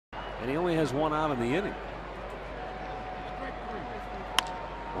and he only has one out in the inning.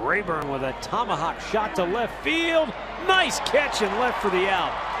 Raburn with a tomahawk shot to left field. Nice catch and left for the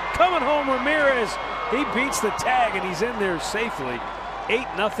out. Coming home, Ramirez. He beats the tag and he's in there safely.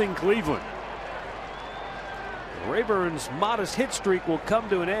 8-0 Cleveland. Rayburn's modest hit streak will come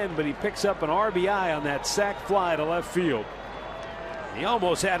to an end, but he picks up an RBI on that sac fly to left field. He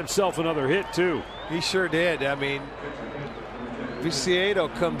almost had himself another hit too. He sure did. I mean, Viciedo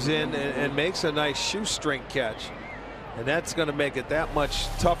comes in and makes a nice shoestring catch, and that's going to make it that much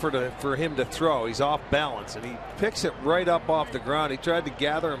tougher for him to throw. He's off balance and he picks it right up off the ground. He tried to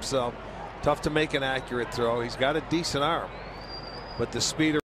gather himself. Tough to make an accurate throw. He's got a decent arm, but the speed